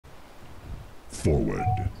Forward.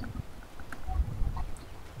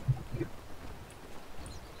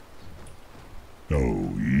 Oh,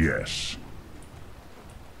 yes.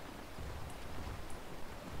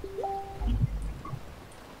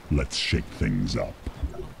 Let's shake things up.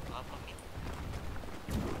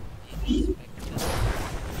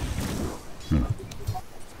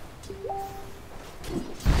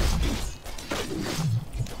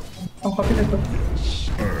 Ang kapit na ito. Yes,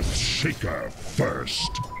 Earth Shaker first.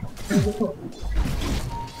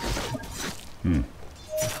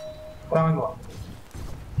 Kurangan mo.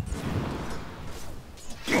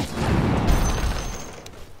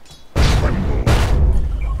 Tremble.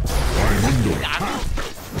 I'm under attack.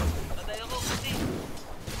 Patay ako kasi.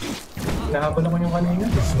 Hinahabol ako yung kanina.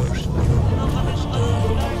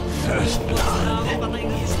 First blood Patay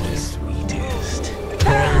ka. is the sweetest.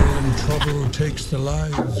 Toil and trouble takes the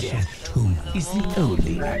lives Death of two. is the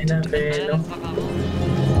only Ay na, Venom. Nalalagpak ako.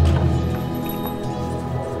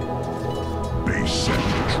 Base and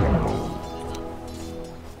tremble.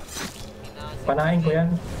 Panahin ko yan.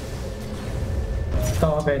 Ito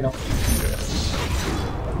ako, Venom.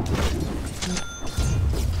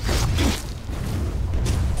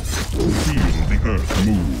 Feel the earth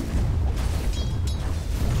move.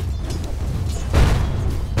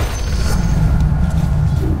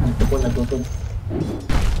 Nagtutog.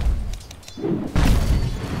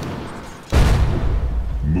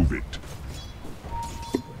 Move it.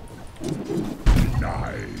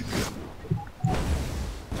 Denied.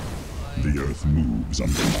 The earth moves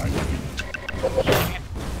under my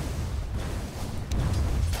feet.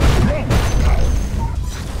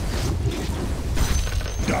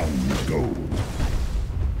 Down we go.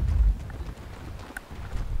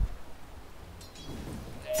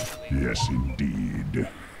 Yes, indeed.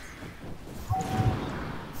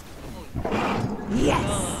 yes.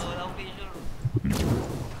 Wala akong picture.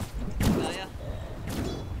 Kaya.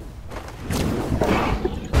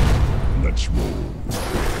 Let's roll.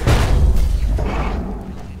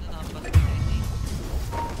 Ito napas.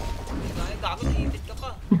 Kaya gago, naipit ka pa.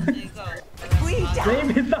 Patay ka.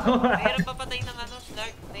 Naibit ako. Mahirap pa patay ng ano,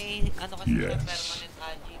 Snark. May ano kasi siya, Yes. permanent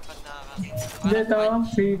agi pag nakakakit. Hindi ito,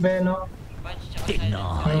 si Venom. Punch tsaka Denied.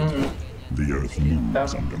 silent. Ganyan. The earth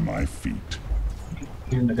moves under my feet.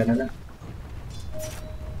 Yun, nagana na.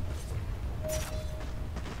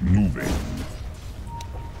 Moving.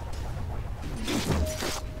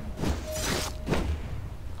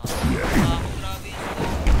 Yeah. Grabe yun.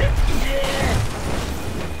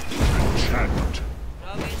 Enchant.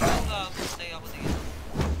 Grabe yun. Patay ako dito.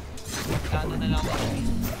 Gano na lang ako.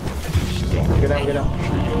 Stop. Gilang.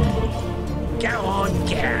 Go on,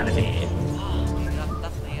 get out of here.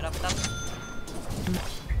 Nahirap tap.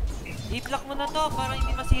 I-block mo na to para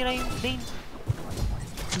hindi masira yung lane.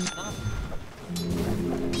 Ano nga?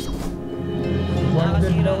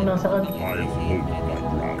 Wonder daw nasa kan. I hold my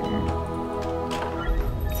ground.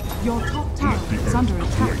 Your top tower Let the is under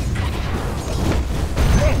earth attack. quake.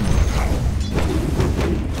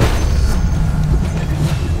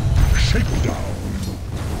 Shakedown.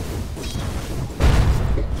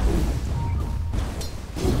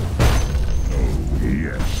 Oh,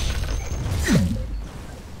 yes.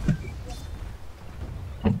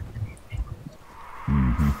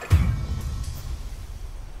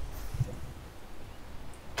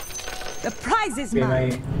 The prize is Okay,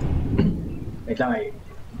 mine. Wait lang ay.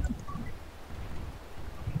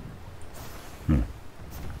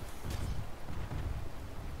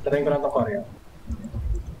 Tarayin ko lang itong Korea.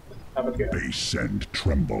 Dapat kaya. Base and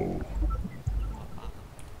tremble.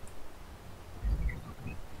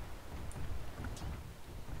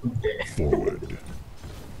 Hindi. Forward.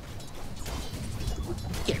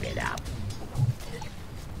 Give it up.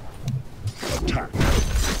 Attack.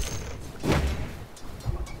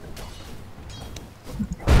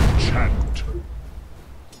 Chant.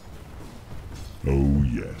 Oh,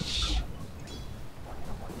 yes.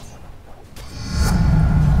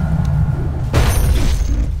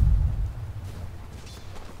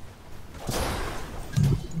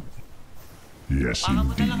 Yes, Baka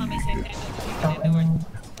mo na lang may indeed. sentry doon. Hindi na word.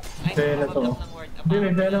 Ay, Venom to. nakapag ng word. Hindi,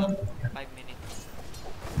 may Venom. 5 minutes.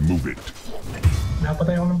 Move it.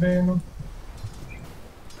 Napatay ako ng Venom.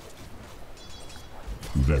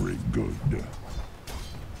 Very good.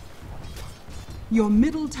 Your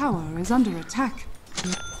middle tower is under attack.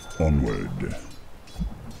 Onward.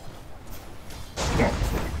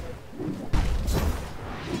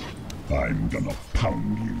 I'm gonna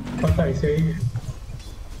pound you. Patay, say.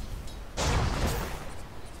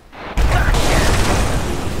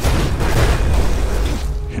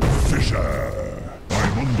 Fissure.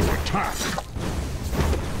 I'm under attack.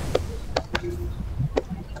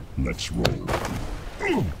 Let's roll.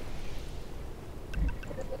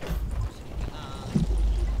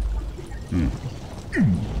 I'm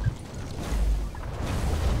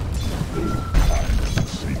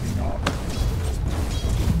saving up.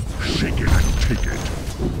 Shake it and take it.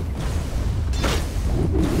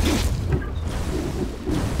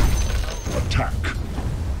 Attack.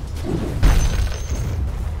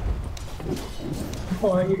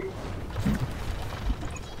 Hoy.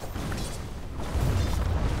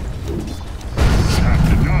 Attack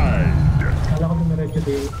denied. Kala ko dumiretso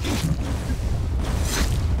din.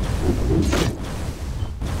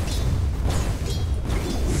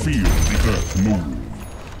 Feel the earth move.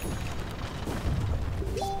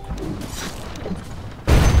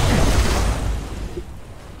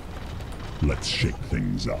 Let's shake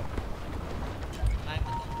things up. Kaya mo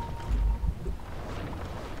to.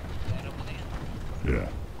 Meron mo na yan. Yeah.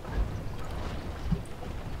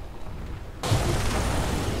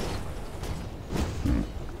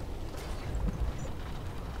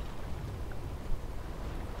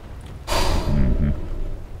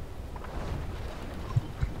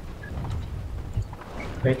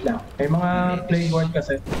 Wait lang. May mga play word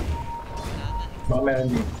kasi. Baka meron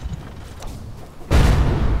din.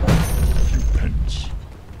 Few pence.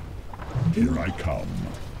 Here I come.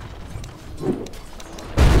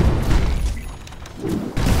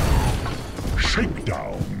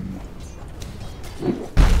 Shakedown.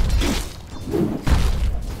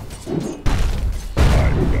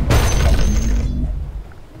 I'm gonna pound you.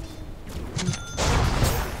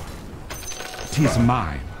 Tis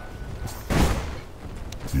mine.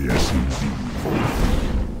 Yes, indeed.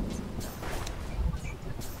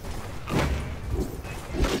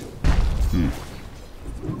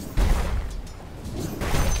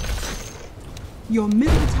 Your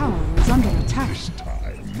middle tower is under attack. This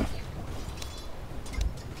time.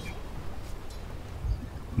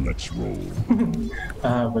 Let's roll.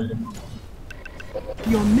 Wala.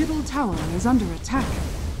 Your middle tower is under attack.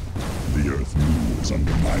 The earth moves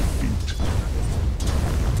under my feet.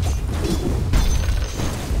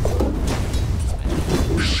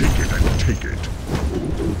 Shake it and take it.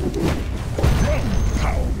 Ground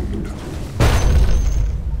pound.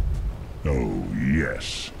 Oh,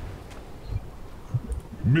 yes.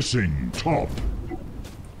 Missing top.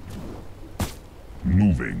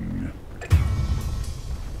 Moving.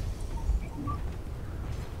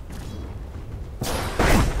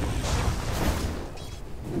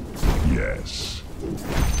 Yes.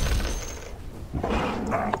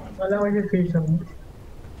 Wala ko yung vision mo.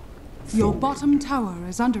 Your bottom tower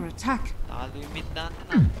is under attack. Nakalo yung mid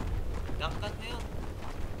natin ah. Gangkan mo yun.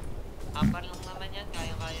 Apar lang naman yan.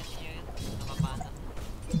 Kaya-kaya niyo yun. Nakapana.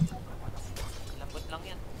 Lambot lang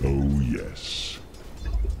yan. Oh, yes.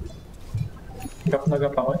 Gap na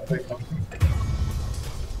gap ako. Wait lang.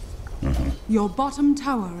 Your bottom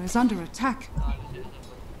tower is under attack. Nakalo sila sa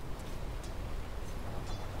bot.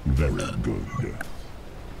 Very good.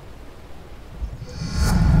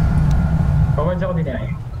 Pawadya ko din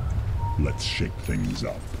ay. Let's shake things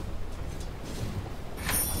up.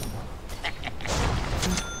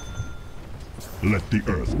 Let the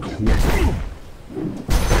earth quake.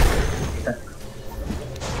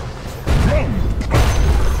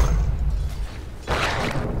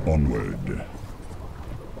 Onward.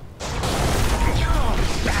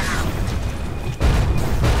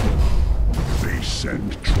 They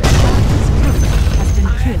send trouble. Has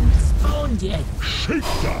been killed. Spawned yet.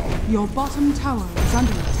 Shakedown. Your bottom tower is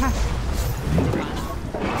under attack.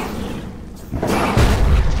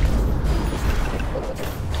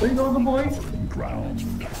 Uy, go boy! Ground.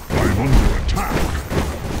 I'm under attack.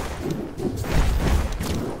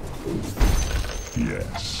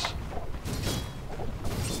 Yes.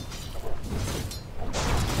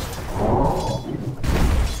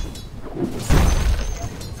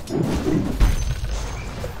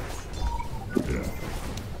 Yeah.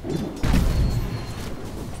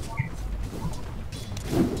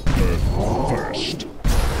 Earth first.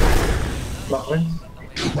 Bakit?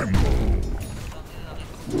 Tremble.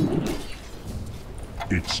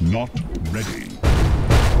 It's not ready.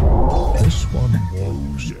 This one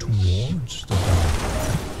walks towards the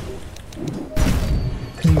dark.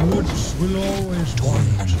 The woods will always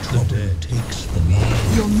torment the dead. Takes the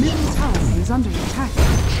light. Your middle tower is under attack.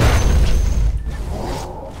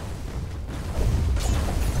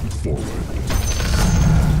 Forward.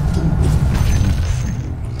 You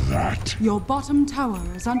feel that? Your bottom tower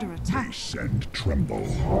is under attack. Send tremble.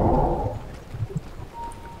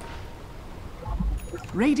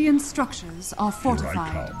 Radiant structures are Here I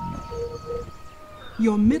fortified. come.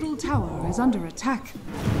 Your middle tower is under attack.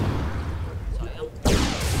 Sayang.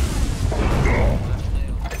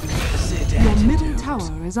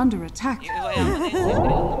 tower is under attack. Iiwayan mo na yun. Siyempre,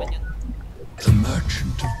 ano naman yun. The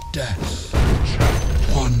merchant of death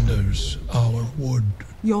wanders our wood.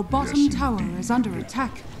 Your bottom tower is under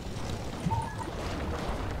attack.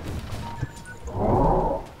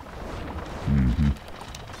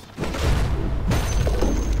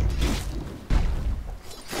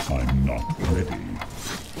 I'm not ready.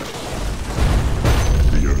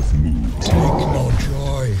 The earth moves. Take no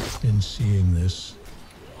joy in seeing this.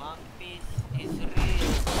 One Piece is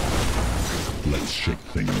real. Let's shake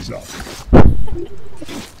things up.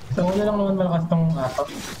 Sa una lang naman malakas tong apat.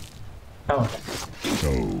 Tama.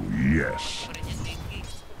 Oh, yes. Ito rin yung thinking.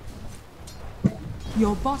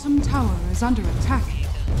 Your bottom tower is under attack.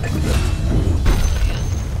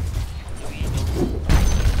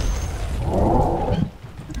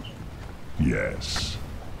 Yes.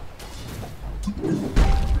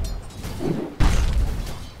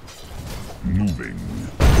 Moving.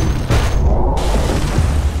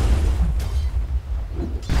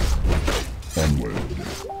 Onward.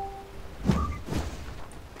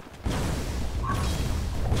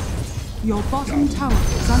 Your bottom tower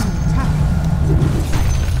is under attack.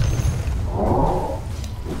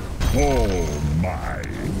 All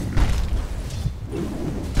mine.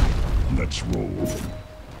 Let's roll.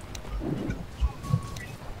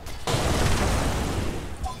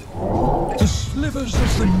 The slivers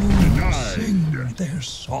of the moon Denied. sing their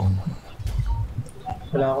song.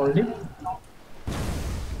 Wala akong leap.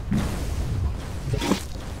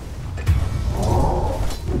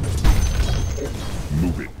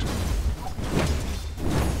 Move it.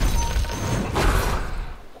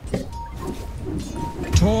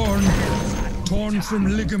 Torn from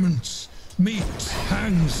ligaments, meat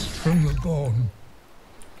hangs from the bone.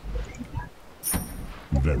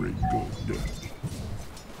 Very good.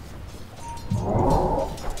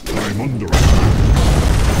 I'm under attack.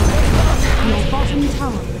 Your bottom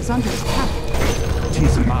tower is under attack.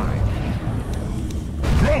 Tis mine.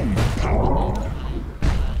 Ground pound.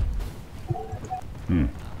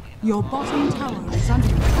 Your bottom tower is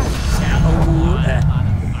under attack.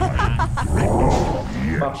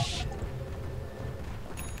 Yes.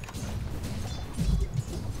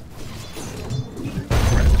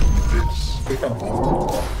 This. Dito.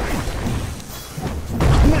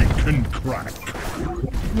 Quake and crack.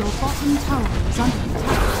 Your bottom tower is under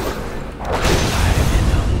attack.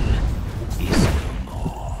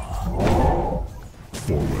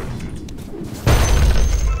 Forward.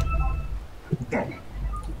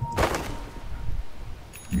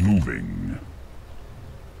 Moving.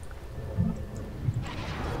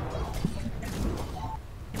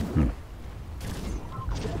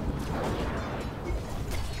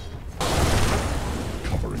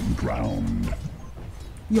 Covering ground.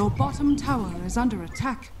 Your bottom tower is under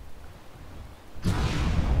attack.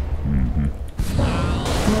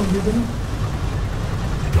 Oh, dito na.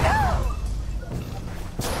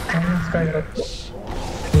 Ang Skyrot.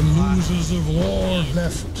 The losers of war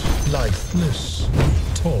left lifeless,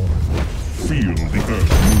 torn. Feel the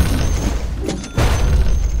earth move.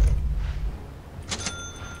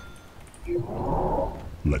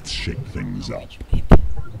 Let's shake things up.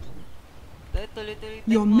 Tuloy-tuloy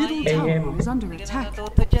Your middle AM. tower is under Hindi na attack.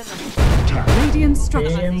 natuto dyan ah. Attack. Radiant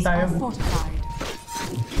structures AM tayo. are fortified.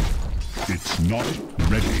 It's not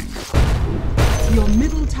ready. Your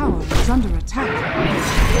middle tower is under attack.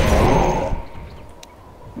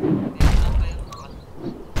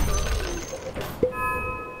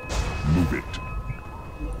 Move it.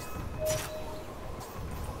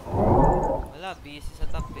 Wala, busy sa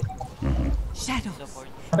top eh. Shadows. Support.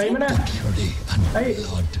 Patay mo na. Fury and Ay.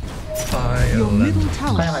 blood. Your Vile middle and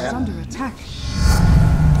tower Kaya, kaya. is under attack.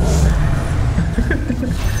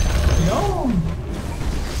 Yum!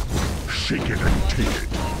 Shake it and take it.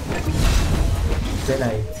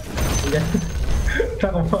 Deny. Yan.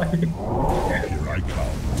 Takapay. Here I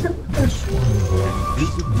come. this one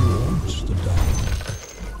towards the dark.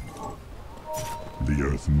 The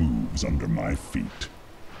earth moves under my feet.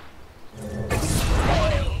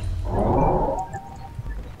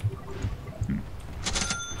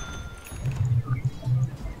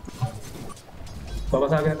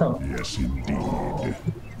 Babasagin na to. Yes, indeed.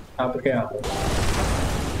 Abot kaya ako.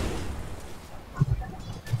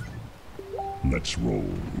 Let's roll.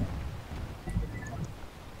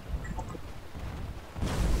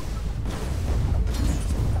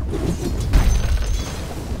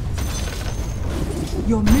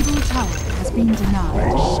 Your middle tower has been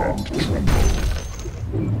denied. Send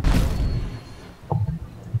tremble.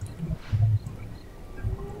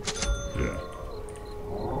 Yeah.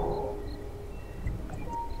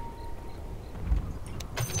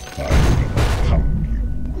 I will pound you.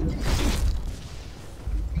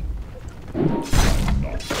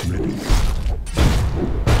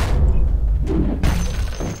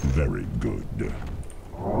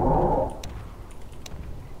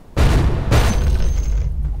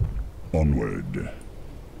 Onward.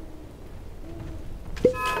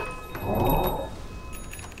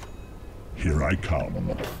 Here I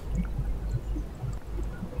come.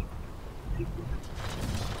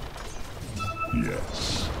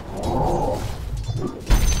 Yes.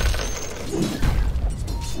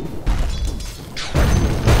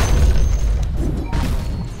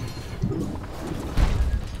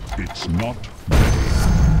 It's not ready.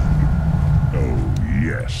 Oh,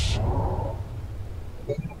 yes.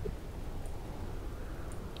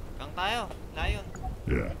 Kang tayo, Lion.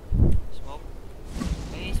 Yeah. Smoke.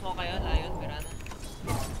 May smoke kayo, Lion, Pirana.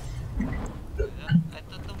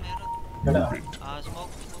 Ito, meron. Wala.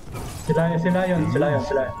 Smoke. Sila yun.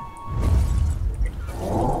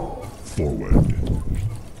 Forward.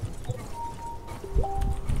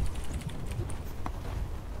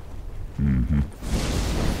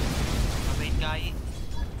 Mabait kayo.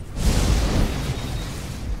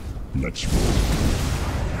 Let's roll.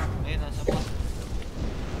 Ayun, nasa pa.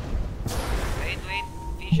 Wait.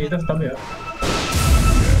 Vision. Dito sa tabi ah.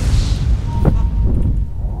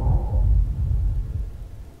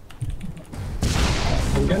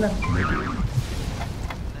 Hanggang na. Ready.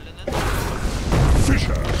 Nalunod.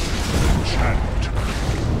 Fisher. Chant.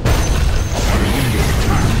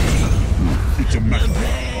 It's a matter of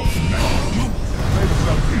knowledge.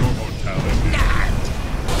 Your mortality.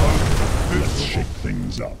 Let's shake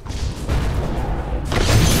things up.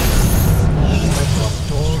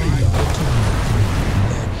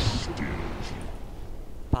 Still.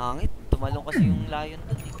 Pangit. Tumalong kasi yung Lion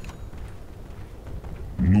dun eh.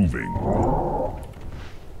 Moving.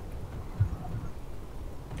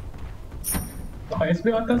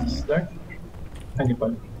 Naka-SB ata si Stark. Hindi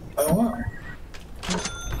pa. Ano nga?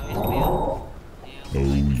 Ayos ba yan?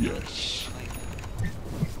 Oh, yes.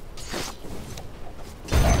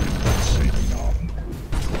 I'm saving up.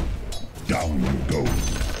 Down you go.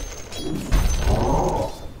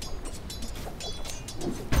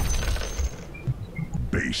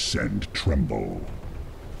 Base and tremble.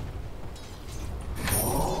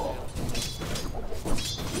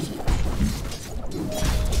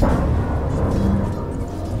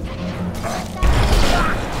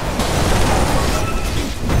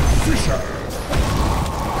 Fisher!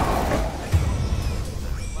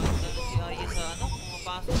 Bakit si Aya sa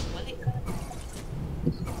pumapasok mali.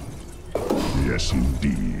 Yes,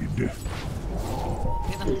 indeed.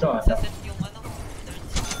 Ito, Sa set yung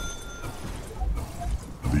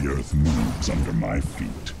The earth moves under my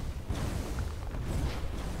feet.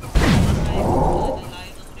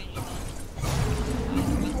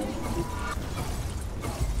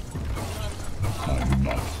 I'm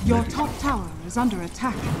not Your ready. top tower is under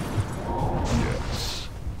attack. Yes.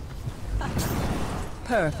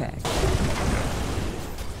 Perfect.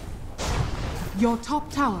 Your top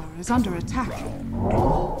tower is under attack. Bag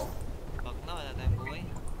na, wala tayong buhay.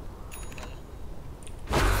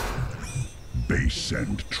 Base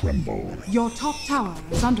and tremble. Your top tower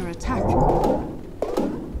is under attack.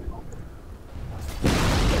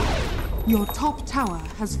 Your top tower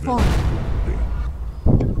has fallen.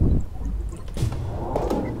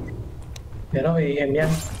 Pero AM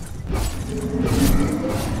yan.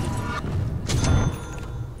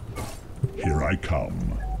 Here I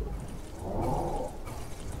come.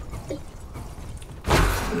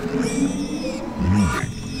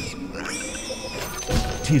 Moving.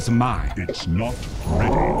 'Tis mine. It's not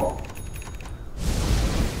ready.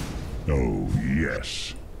 Oh,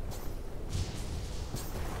 yes.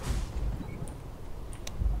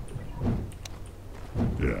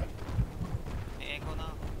 Yeah. May echo na.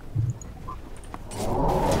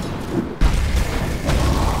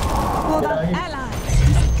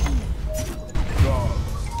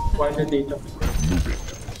 Wild na dito. Move it.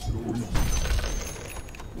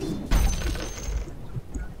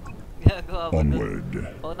 Ginagawa mo dun. Onward.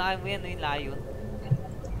 Unahin mo yan, yung Lion.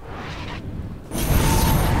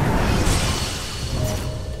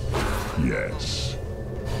 Yes.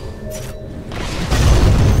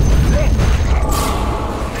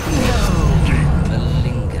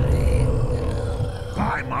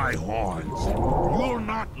 By my horns, you'll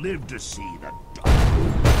not live to see the dawn.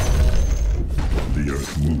 The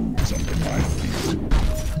earth moves under my feet.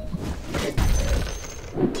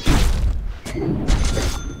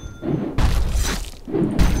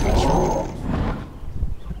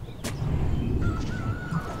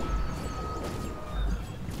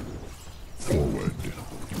 Forward.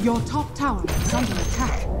 Your top tower is under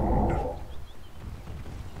attack.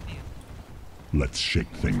 Let's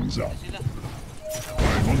shake things up. Sila.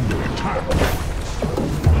 I'm under attack.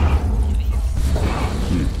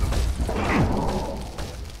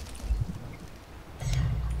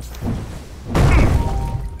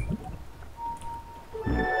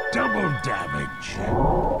 damage.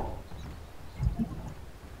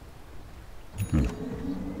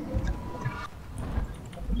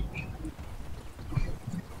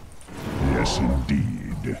 Yes,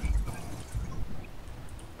 indeed.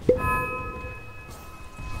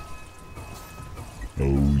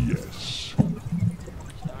 Oh, yes.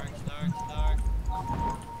 Stark.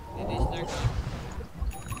 It is dark.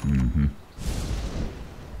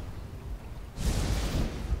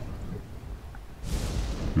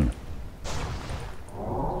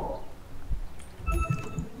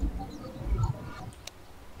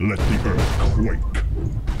 Let the earth quake.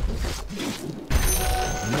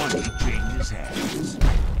 Money changes hands.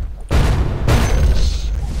 Yes.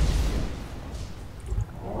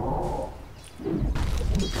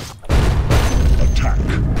 Attack.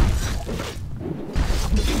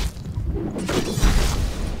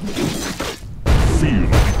 Feel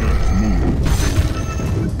the earth move.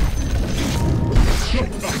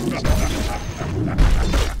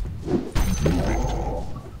 Move it.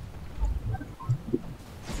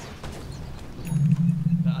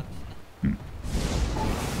 Daan.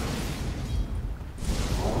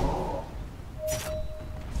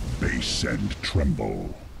 Base and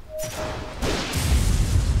tremble.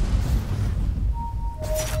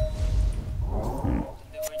 The word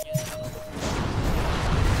yun.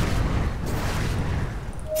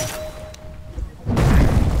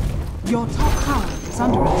 Your top tower is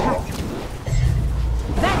under attack.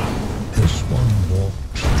 This one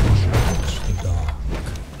walked towards the dark.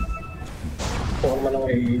 Kung ano man ang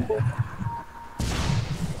AA ko.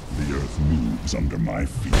 The earth moves under my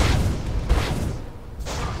feet.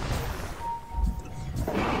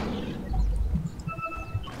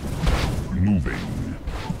 Moving.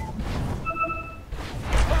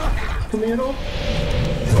 Tumiro?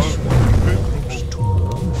 This one walks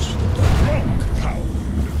towards the dark.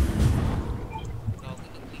 Pound. Gago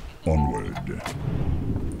nagpipin. Onward.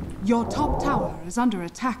 Your top tower is under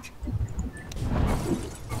attack.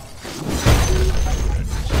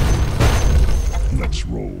 Let's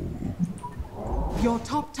roll. Your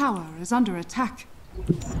top tower is under attack.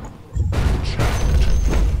 Chant.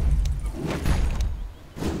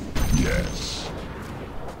 Yes.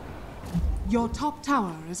 Your top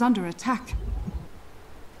tower is under attack.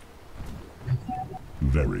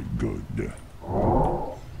 Very good.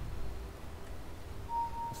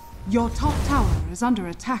 Your top tower is under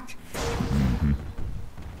attack.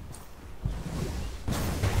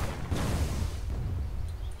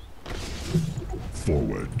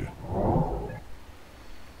 Forward.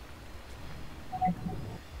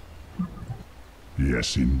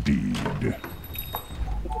 Yes, indeed.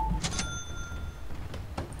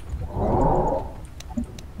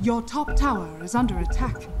 Your top tower is under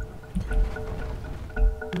attack.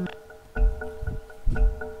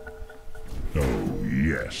 Oh,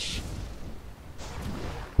 yes.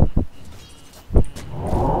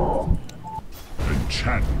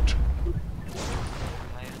 Enchant.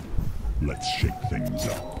 Ayun. Let's shake things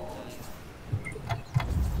up.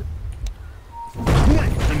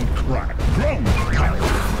 Quake and crack. Ground pound.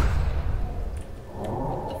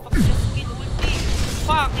 What the fuck is this ulti?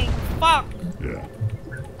 Fucking fuck! Yeah.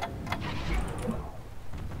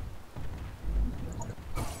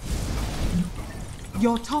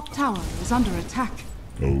 Your top tower is under attack.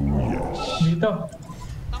 Oh, yes. Dito.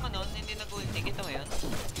 Tama nun, hindi nag-ulti. Kita mo yun?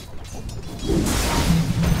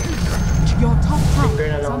 Your top tower Finger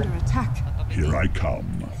na is lang. under attack. Katabi Here I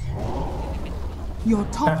come. Your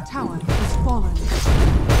top tower has fallen.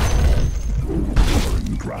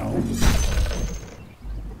 Burn ground.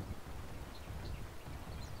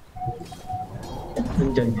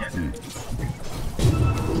 Nandyan yan.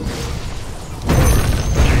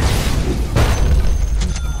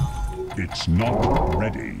 It's not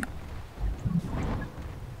ready.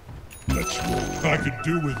 Let's roll. I could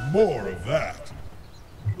do with more of that.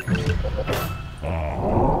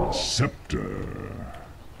 Scepter.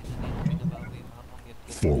 Binabago yung mga panggit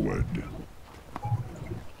ko. Forward.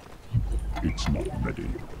 It's not ready.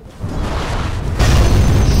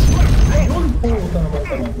 Yun! Puta naman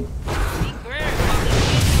talaga. Tinker!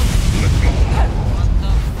 What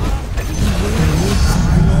the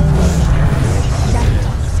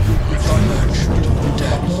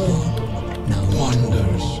Now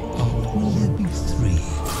wonders of will be three.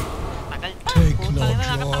 fuck? Tagal pa! Take Puta no na,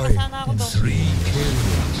 joy nakataka sana ako in doon. 3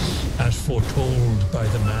 kills, as foretold by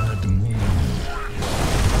the mad moon.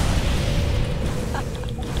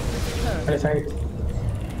 Recite.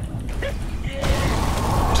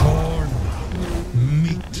 Torn,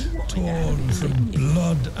 meat torn from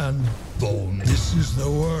blood and bone. This is the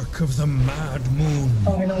work of the mad moon.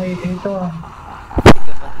 Ang inang waiting ito ah. Hindi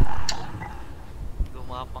ka pa.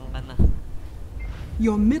 Gumapang ka na.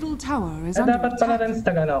 Your middle tower is Eh, under dapat pala attack. rin sa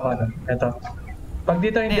Tagano ako, ano? Ito. Pag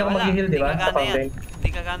dito hindi ako wala. mag-heal, di ba? Hindi Sa gagana yan. fountain. Hindi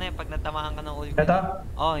gagana yan pag natamaan ka ng ulti. Ito?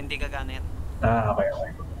 Oo, hindi gagana yan. Ah, okay,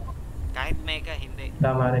 okay. Kahit mega, hindi.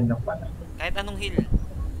 Tama rin lang pala. Kahit anong heal.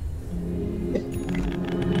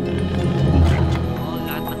 Oo,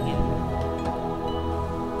 lahat ng heal.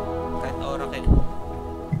 Kahit oracle.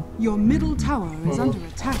 Your middle tower is under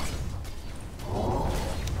attack.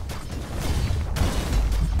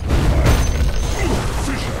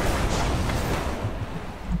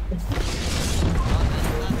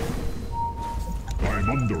 I'm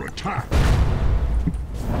under attack. The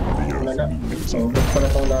Wala earth na. moves So, under ba't pala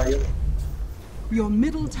tong layo? Your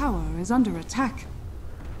middle tower is under attack.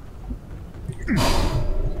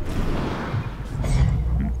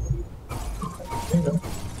 Ayun, no?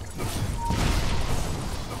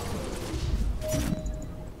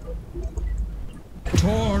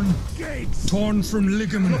 Torn from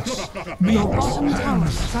ligaments. Your bottom tower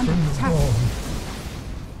is under attack.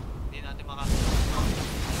 Hindi natin maka...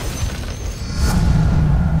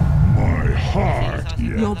 My heart.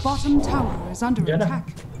 Your bottom tower is under Diyan na. attack.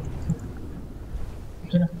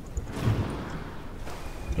 Diyan na.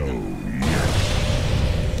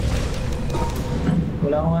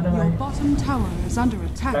 Wala akong ano Your ay. bottom tower is under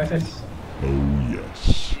attack. Rises. Oh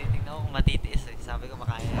yes. Tinitignan ko kung matitiis eh. Sabi ko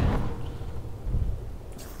makaya yan.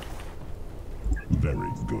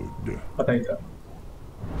 Very good. Patay ka.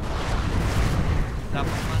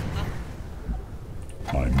 Dapat man na.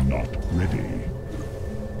 I'm not ready.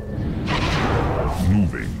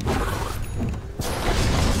 Moving.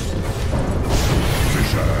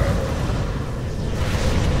 Fisher.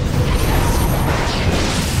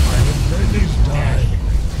 Please die.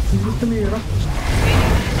 Hindi tumira.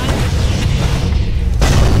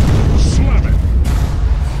 Slam it.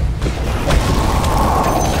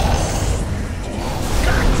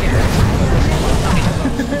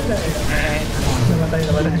 Namatay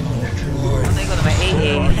naman. Patay ko na may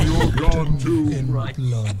AA. You're gone too. In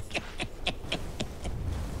blood.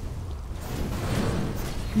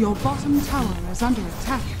 Your bottom tower is under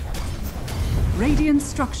attack. Radiant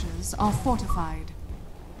structures are fortified.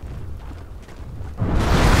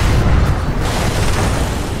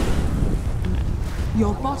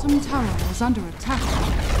 Your bottom tower is under attack.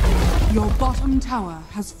 Your bottom tower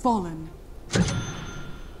has fallen.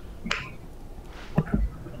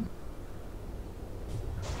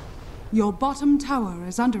 Your bottom tower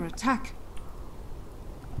is under attack.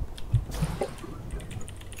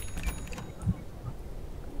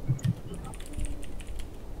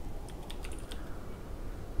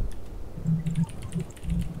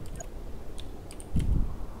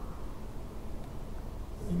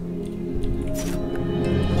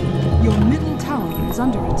 Your middle tower is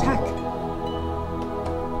under attack.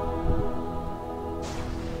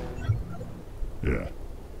 Yeah.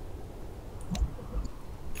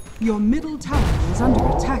 Your middle tower is under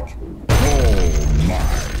attack. Oh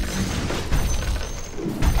my.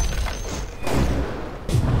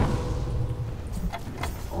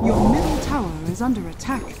 Your middle tower is under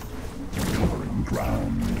attack. Covering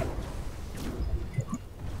ground.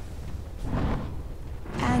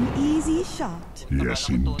 An easy shot. Yes,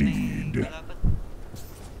 indeed.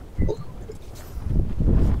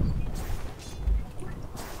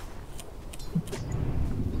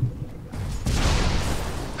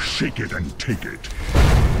 Shake it and take it.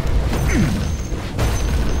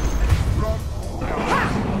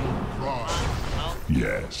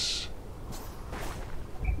 Yes.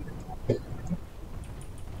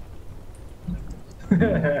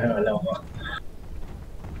 Wala ko.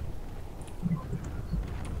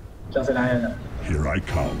 Diyan sila yan ah. Here I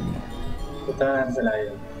come. Punta na natin sila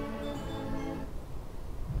yan.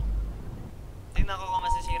 Tingnan ko kung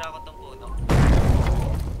masisira ko tong puno.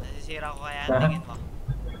 Masisira ko kaya Ah. tingin mo.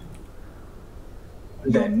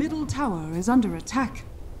 Your Hindi. middle tower is under attack.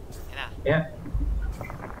 Yan na. Yeah.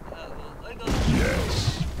 Oy, go.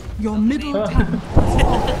 Yes. Your middle Ah. tower has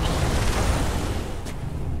fallen.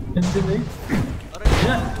 Hindi na eh.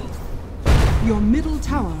 Aray, go. Your middle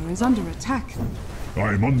tower is under attack.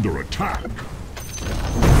 I'm under attack.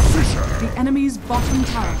 Fisher. The enemy's bottom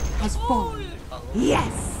tower has fallen.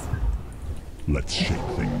 Yes! Let's shake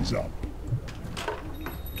things up.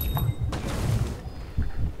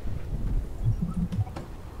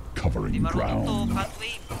 Di Covering marunong to, ground. cut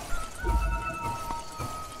wave.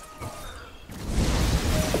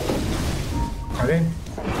 Okay.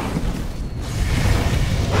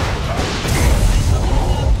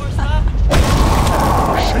 Force na.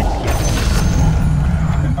 Shake them.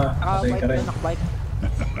 Ah, patay ka rin.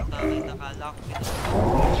 Nakita ka. Akala ko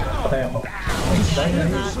Patay ako.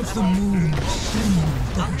 Fires of the moon sing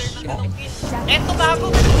their song. Eto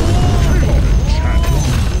bago!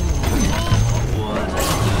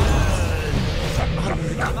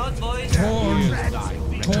 Come out, boys! Torn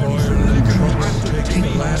from ligaments, taking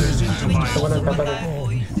ladders into my Ito ko nagtatanong.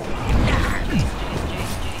 Boys!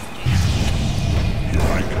 Here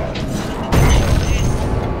I come.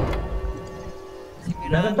 Si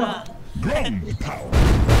Meron to. Mirana. Ground power.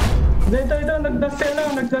 Ito.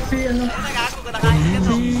 Nagdas si ano. Ay, nagago ko, nakain ka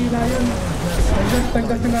to. Si Lion.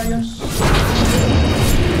 Nagdas si Lion.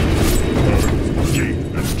 Gate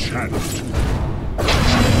enchant.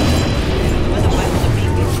 Ano ba yung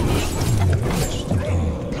sabihin?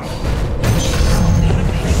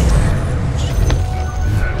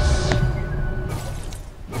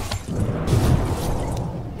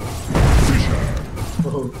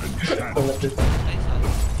 Oh. Ay, sorry.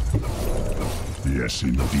 Yes,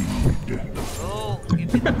 indeed. Bro,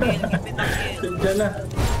 give it a kill, give it a kill. Diyan na.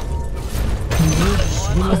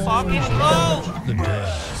 Ano fucking bro? the dead.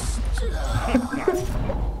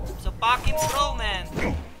 It's a fucking bro, man.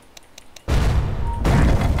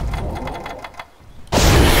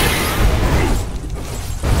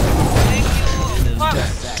 Thank you. Fuck.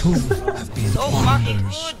 Two have been So fucking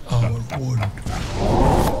wonders good. our wood.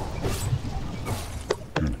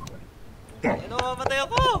 Ano, mamatay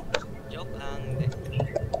ako. Joke lang. Hindi.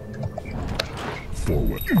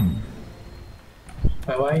 Forward.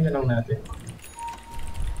 Pawain na lang natin.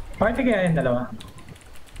 Bakit kaya yung dalawa?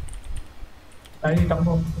 Ay,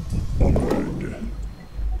 takbo. Onward.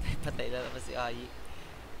 Patay na naman si Ai.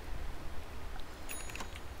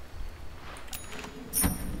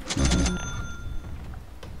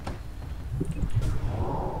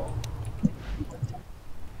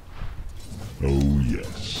 Oh,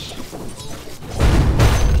 yes.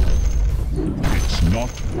 It's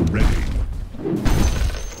not ready.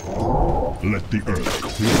 Let the earth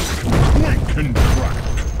quake and crack.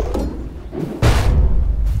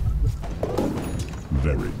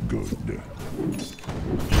 Very good.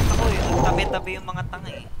 Ako yung tabi-tabi yung mga tanga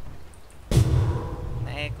eh.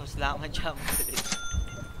 Na-echoes lang ang jump ulit.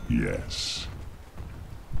 Yes.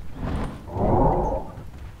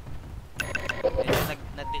 Medyo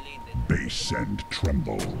na-deleted. Base and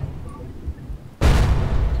tremble.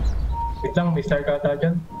 Wait lang, may star ka ata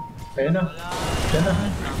dyan. Ayun na. Diyan na.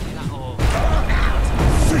 Tangina ko.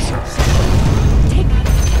 Fisher!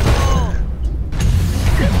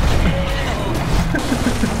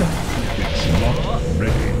 It's not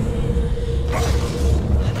ready.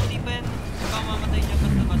 Ano di ba yan? Kamamatay niya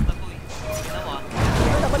basta-basta ko eh. Ginawa.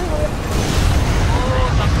 Oh,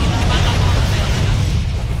 tangina ba? Nakamatay ako na.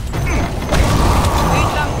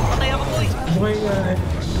 Wait lang, patay ako boy. Buhay nga eh.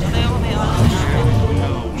 Patay ako may alam na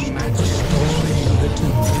ako.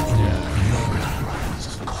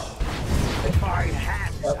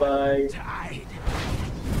 Bye-bye.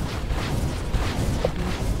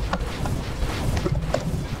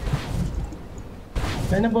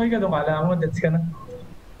 Ay, nabuhay ka doon. Kala mo, deads ka na.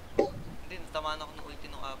 Hindi, natamaan ako ng ulti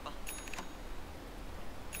ng apa.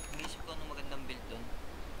 Inisip ko ng magandang build doon.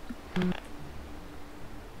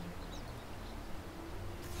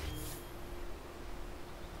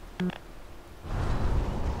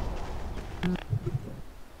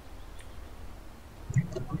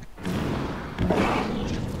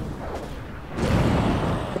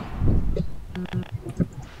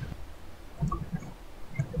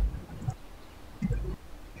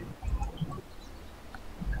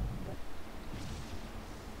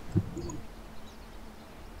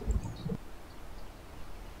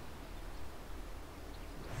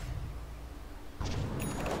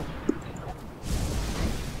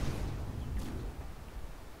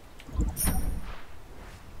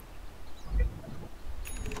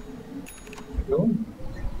 Yun.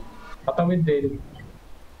 Patawid din.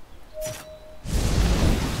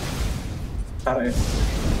 Sara S.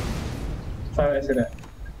 Sara S sila.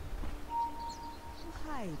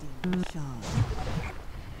 Hiding shot.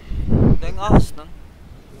 Dahil ahas nun.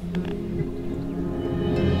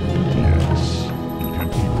 Yes. Can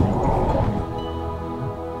he prove?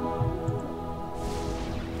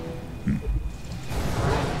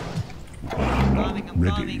 I'm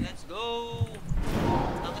Ready. coming, let's go!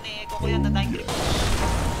 Ako na echo ko yan, natayin ko.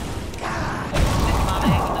 Hindi,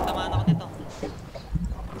 mama-echo, natamaan ako nito.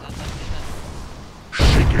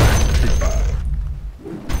 Shake it and timber.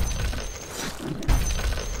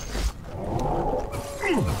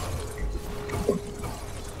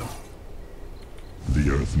 The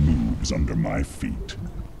earth moves under my feet.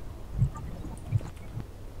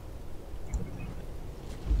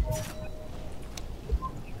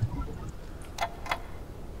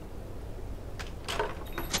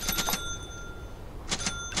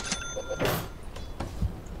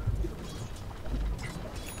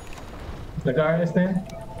 Nag-RS na yun?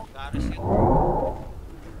 Garas yun.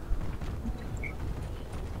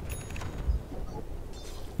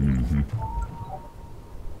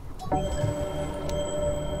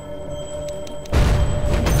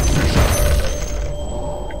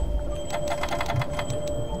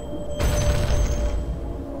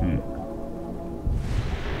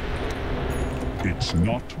 It's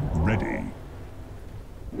not ready.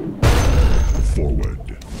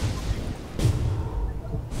 Forward.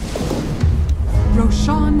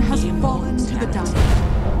 Roshan has fallen to the dark.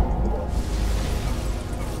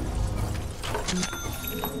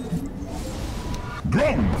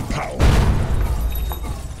 Ground power.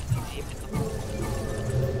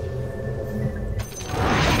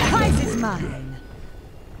 The prize is mine.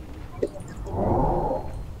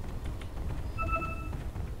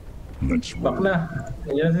 Let's Back roll. na.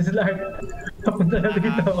 Ayan na si Slark. Papunta na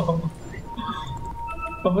dito.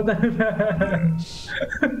 Papunta na.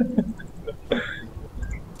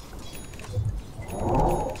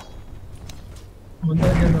 Papunta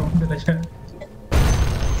na dyan, papunta na siya.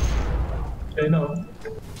 Ayun o.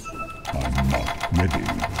 I'm not ready.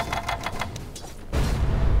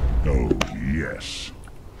 Oh, yes.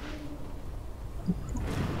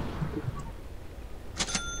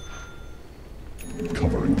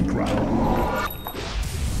 Covering the ground.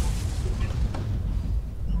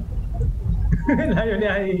 Layo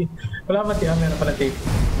niya ay... Wala ba tiya? Meron pala tape.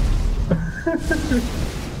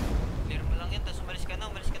 Clear mo lang yan, tapos umalis ka na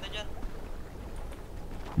dyan.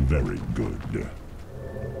 Very good.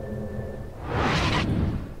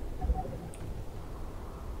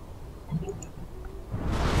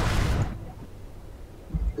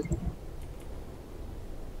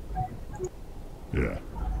 Yeah.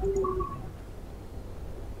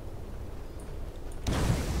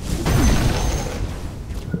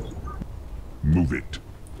 Move it.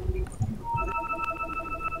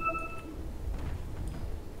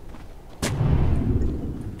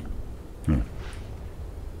 Huh.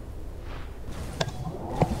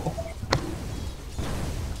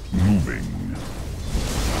 Moving.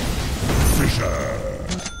 Fisher.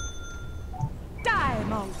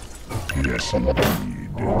 Diamond. Yes, indeed.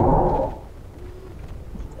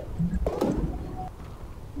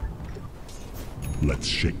 Let's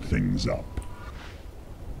shake things up.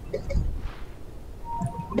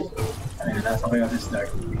 Ayun, nasa ko yung si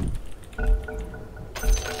Slark.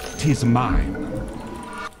 Tis mine.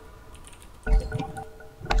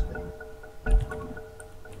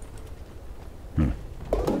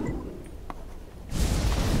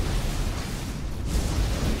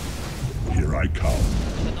 Here I come.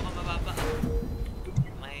 Masyado ka mababa.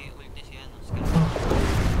 May ulti siya, no? Skill.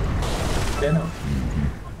 Ayan o.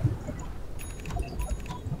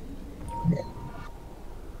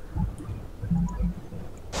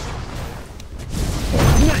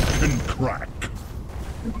 Whack and crack.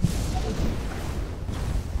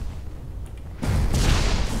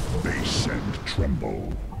 Base and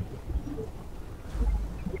tremble.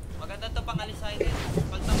 Maganda to pang alisay din.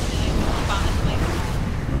 Palta mo nila yung mga pangat na yun.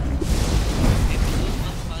 Episode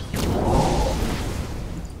 1 passive.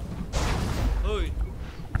 Uy!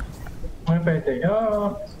 May pwede. Oo.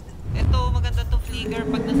 Ito, maganda to flicker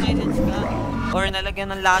pag na-silence ka. Or nalagyan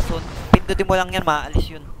ng lason. Pindutin mo lang yan, maalis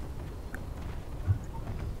yun.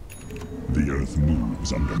 The earth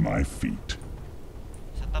moves under my feet.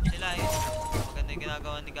 Sa top sila eh. Maganda yung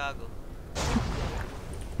ginagawa ni Gago.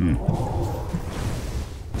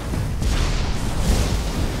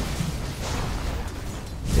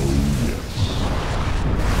 Oh, yes.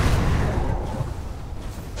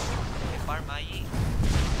 May farm, Ayi.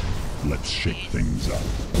 Let's shake things up.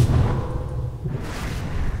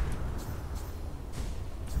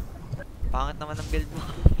 Pangit naman ang build mo.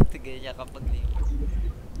 Tigay niya kapag link.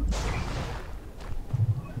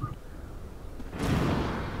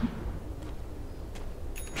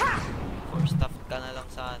 Or stuff ka na lang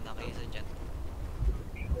sana kaysa dyan.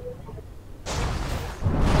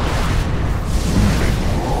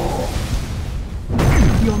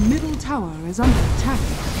 Your middle tower is under attack.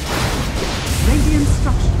 Radiant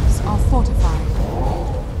structures are fortified.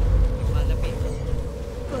 Yung malapit.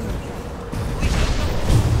 Uy,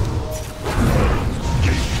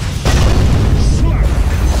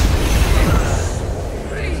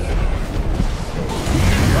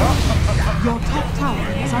 Your top tower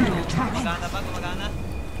is under attack. gumagana ba? Gumagana?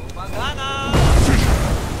 Gumagana!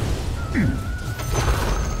 Yun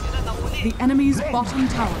na, nahuli. The enemy's bottom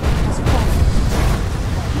tower has fallen.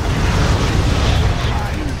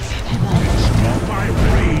 My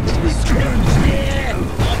rage returns me.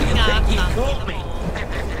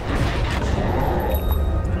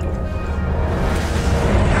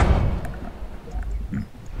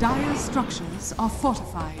 Dire's structures are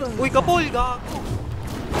fortified. Uy, kapul! Gago!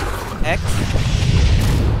 X?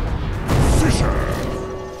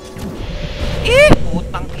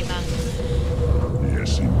 Putang ina.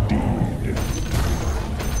 Yes, indeed.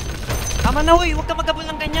 Tama na, uy! Huwag ka magabol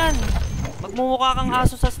ng ganyan! Magmumukha kang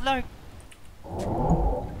aso sa Slark.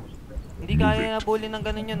 Hindi kaya nabuli ng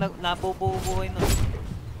ganun yun. Nabubuhay nun.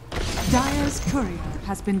 Dire's courier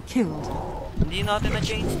has been killed. Hindi natin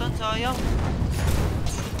na-change stun, sayang.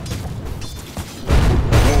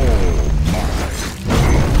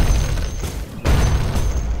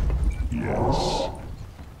 Yes.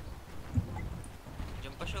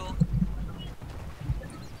 Diyan pa siya, oh.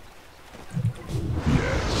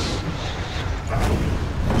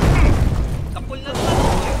 Kapul na naman,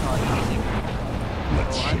 oh.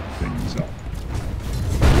 Let's shake things up.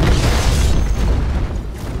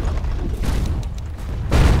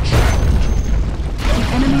 The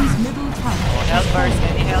enemy's middle tower. Health first,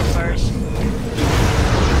 any health first.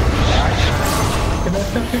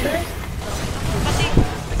 Kinastap kita eh. Kasi,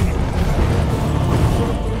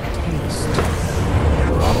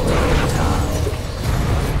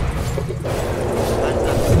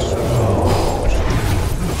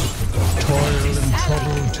 Toil and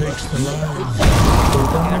trouble takes the lives.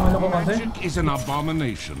 Tutang naman ako kasi. Magic is an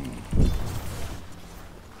abomination.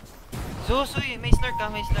 Susuy, may Slark ka,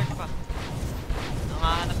 may Slark pa.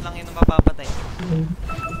 Nangahanap lang yun ng mapapatay.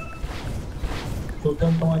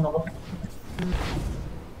 Tutang tong ano ko.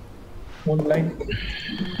 Moonlight.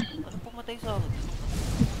 Ano pumatay sa akin?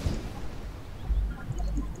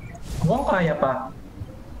 Mukhang kaya pa.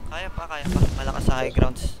 Kaya pa, kaya pa. Malakas sa high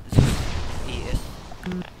grounds. ES.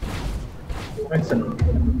 Ay, saan?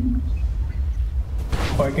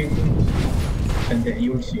 Parking. Hindi,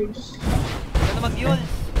 use. Huwag ka na mag-yul.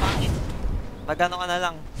 Pangit. Magano ka na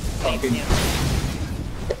lang. Safe Okay. niya.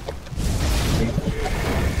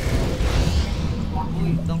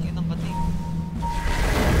 Uy, dongin ang bating.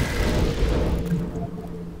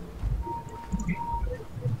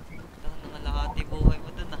 Tang nalahati buhay mo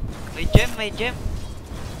dun ah. May gem, may gem.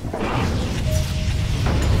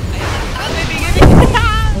 Ayun, may bigay.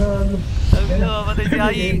 Sabi na, mapatay si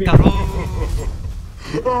Ayi. Karo.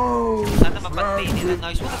 Sana mapatay nila.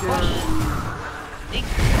 Nice one, push. Link.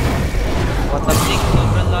 What up, Link?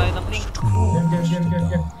 Sobrang layo ng Link. Yan.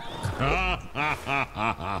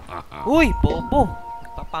 Uy, bobo.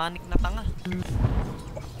 Papanik na tanga.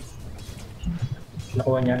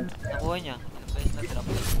 Nakuha niya. Nakuha niya. Ang best na drop.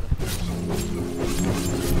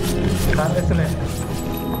 Kante sila eh.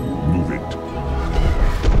 Move it.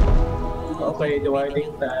 Okay,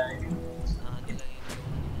 dividing time.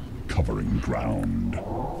 Covering ground.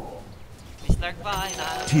 May Slark pa. Ay,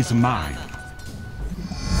 Tis mine.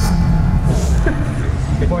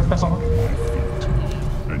 Report pa ako.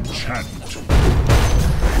 Enchant.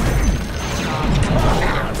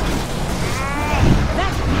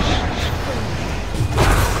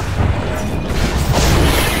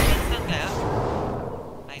 Instant kaya?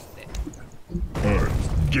 Ay, hindi. Earth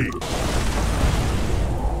Gate.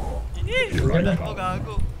 Yan na. Ako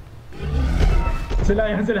gago. Sila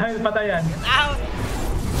yan, patayan. Ow!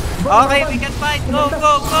 Okay, we can fight. Go!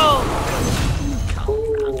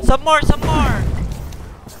 Some more! Go!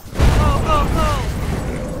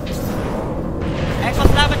 Echo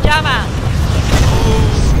Slava Jama!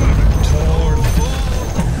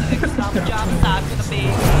 Echo Slava Jama, sabi ko na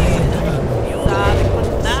baby. Sabi ko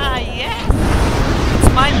na, yes! It's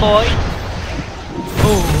mine, boy!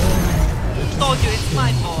 Oh! Told you, it's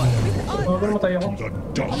mine, boy! Huwag mo tayo ako. The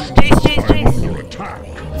dust. Chase! I'm under attack.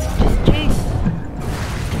 Chase!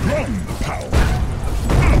 Run, power.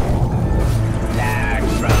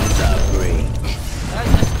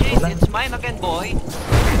 Just chase, it's mine again, boy!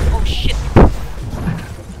 Oh shit!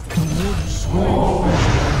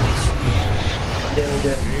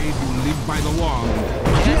 Hindi. Hey, you live by the wall.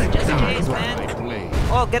 Just Die chase, while man! I play.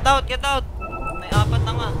 Oh, get out! May apat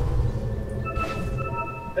na nga.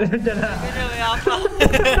 Diyan na. Pero may apat.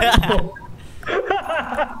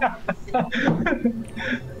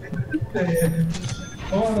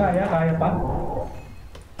 Oo, kaya pa.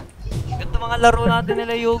 Ganda mga laro natin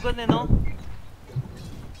nila Yugon eh, no?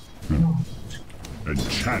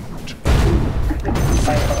 Enchant.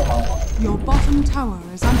 Kaya pa ako. Your bottom tower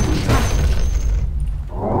is under attack.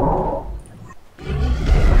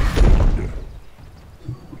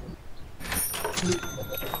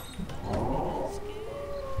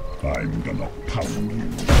 I'm gonna pound you.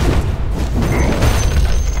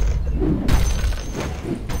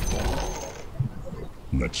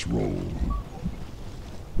 Let's roll.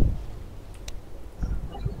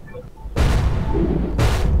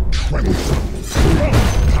 Tremble.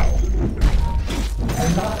 Pound.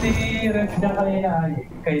 Lakas si Rex niya kanina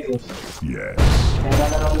kay Zeus. Yes. Kaya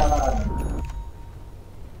lalaro lang ako.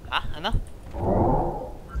 Ah, ano?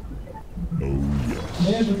 Oh yes.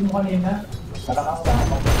 Hindi, Zeus mo kanina. Nalakas na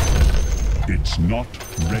ako. It's not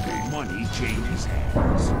ready. Money changes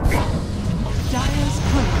hands. Dire's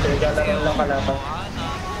turret Kaya lalaro lang kalaban. Ano?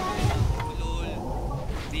 Ulul.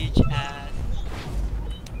 Bitch ass.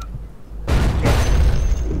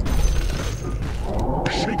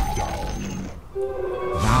 Shakedown.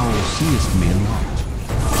 Thou seest me not.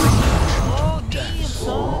 Oh, damn,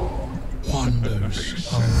 son. Wonders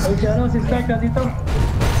of Ay, si ano, si Stark na dito.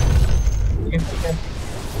 Sige, sige.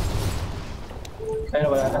 Ayun,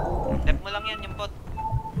 wala na. Tap mo lang yan yung bot.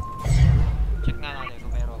 Check nga natin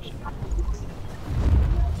kung meron siya.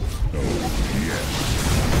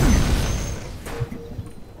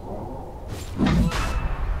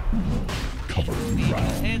 Covering Bitch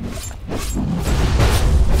ground. head.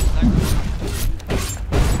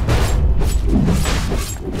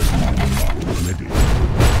 Ready.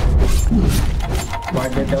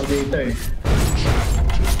 Market daw dito eh.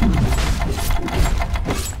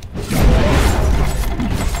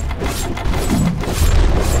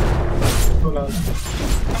 Ito lang.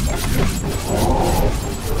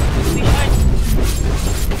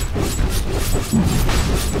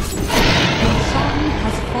 sun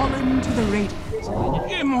has fallen to the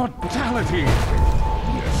radiant. Immortality!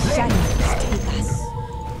 Shadows take us.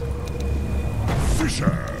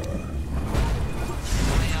 Fisher.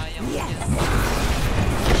 Mayayang yes.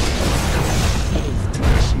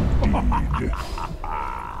 Indeed.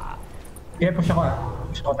 Sige, push ako ah.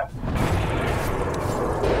 Push ako ta.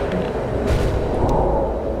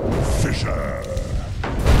 Fisher.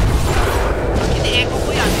 Ini-echo ko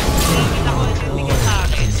yan. Hindi ako ibigay sa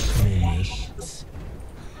akin.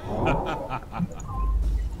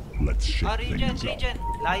 Let's shake Ah, regen, things up. regen.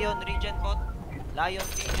 Lion, regen bot. Lion,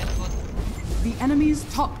 regen bot. The enemy's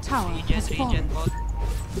top tower Regen, has regen fallen. bot.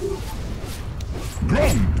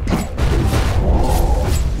 Ground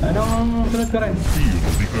Anong sunod ko rin? feel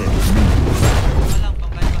the earth move. Walang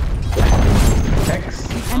pangkaiba. Hex.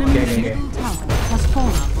 The enemy's Okay. middle tower has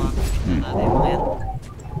fallen. Natin mga yan.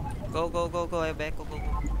 Go, go, go, go. Ebe, go, go, go.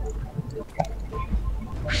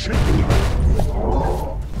 Shakedown.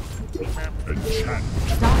 Enchant.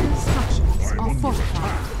 Dire structures I'm are under fortified.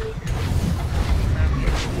 attack.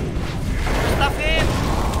 Let's roll. Stop him!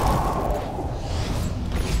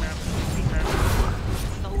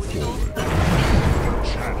 Nahuli to.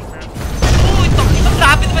 Enchant. Uy, ito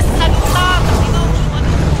grabe naman sa salita! Ito, ano?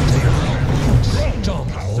 dump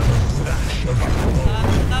the thrash of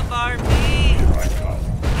Sa Barbie! I come.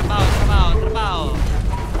 Trabaho, trabaho, trabaho.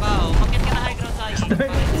 Trabaho. Bakit ka na high ground tayo?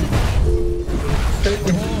 Trabaho.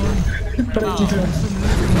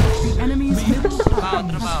 The enemy's middle tower Trabaho,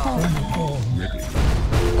 has trabaho. fallen. Ready.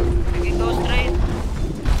 Okay, go straight.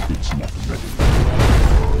 It's not ready.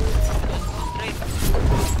 Go straight.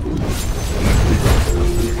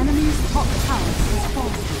 The enemy's top tower has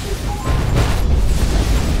fallen.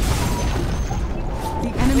 The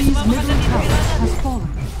enemy's middle tower has fallen.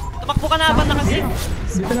 Tumakbo ka na ba na kasi?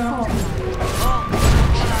 Dito na ako. Oo.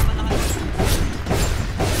 Wala ba na kasi?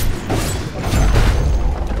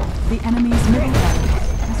 The enemy's middle tower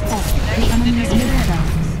has fallen. The enemy's middle tower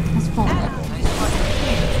has fallen. Nice one.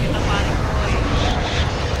 Kita panic ko eh.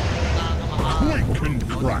 Nakakamaha. Quick and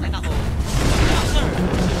crack. Ay, nako. Sir.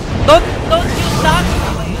 Don't use that!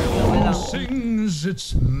 Okay, okay lang. sings its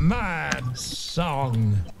mad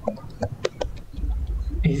song.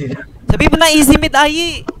 Easy na. Sabi mo na easy mid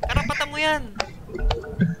ayi. Karapatan mo yan.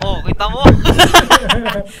 Oh, kita mo.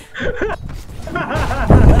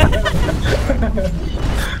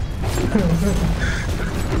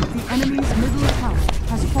 The enemy's middle tower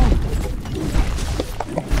has fallen.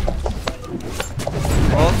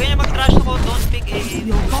 Okay na mag-trash ako. Don't pick A.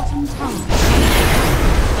 Your bottom tower.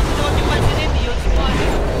 Nanonood yung pansin din. Yun si Mali.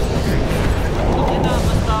 Okay na,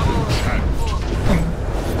 basta ako.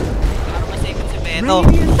 Para masikot si Beto.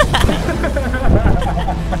 Radiant